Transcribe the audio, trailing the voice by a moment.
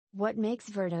What makes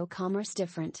B2B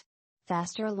different?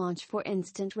 Faster launch for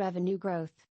instant revenue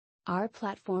growth. Our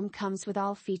platform comes with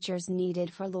all features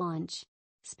needed for launch.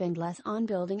 Spend less on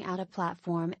building out a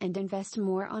platform and invest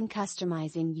more on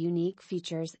customizing unique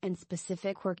features and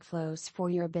specific workflows for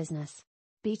your business.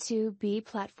 B2B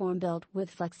platform built with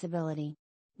flexibility.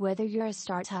 Whether you're a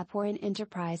startup or an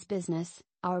enterprise business,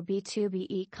 our B2B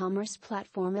e-commerce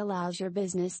platform allows your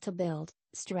business to build,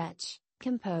 stretch,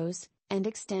 compose, and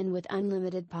extend with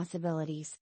unlimited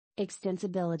possibilities.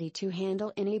 Extensibility to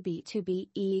handle any B2B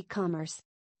e-commerce.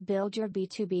 Build your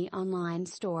B2B online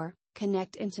store,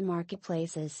 connect into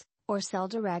marketplaces, or sell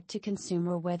direct to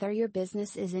consumer whether your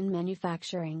business is in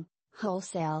manufacturing,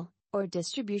 wholesale, or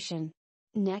distribution.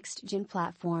 Next-gen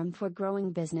platform for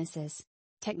growing businesses.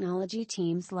 Technology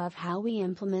teams love how we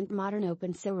implement modern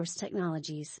open source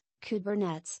technologies,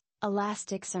 Kubernetes,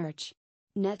 Elasticsearch,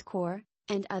 Netcore,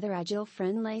 and other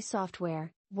agile-friendly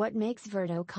software. What makes B2B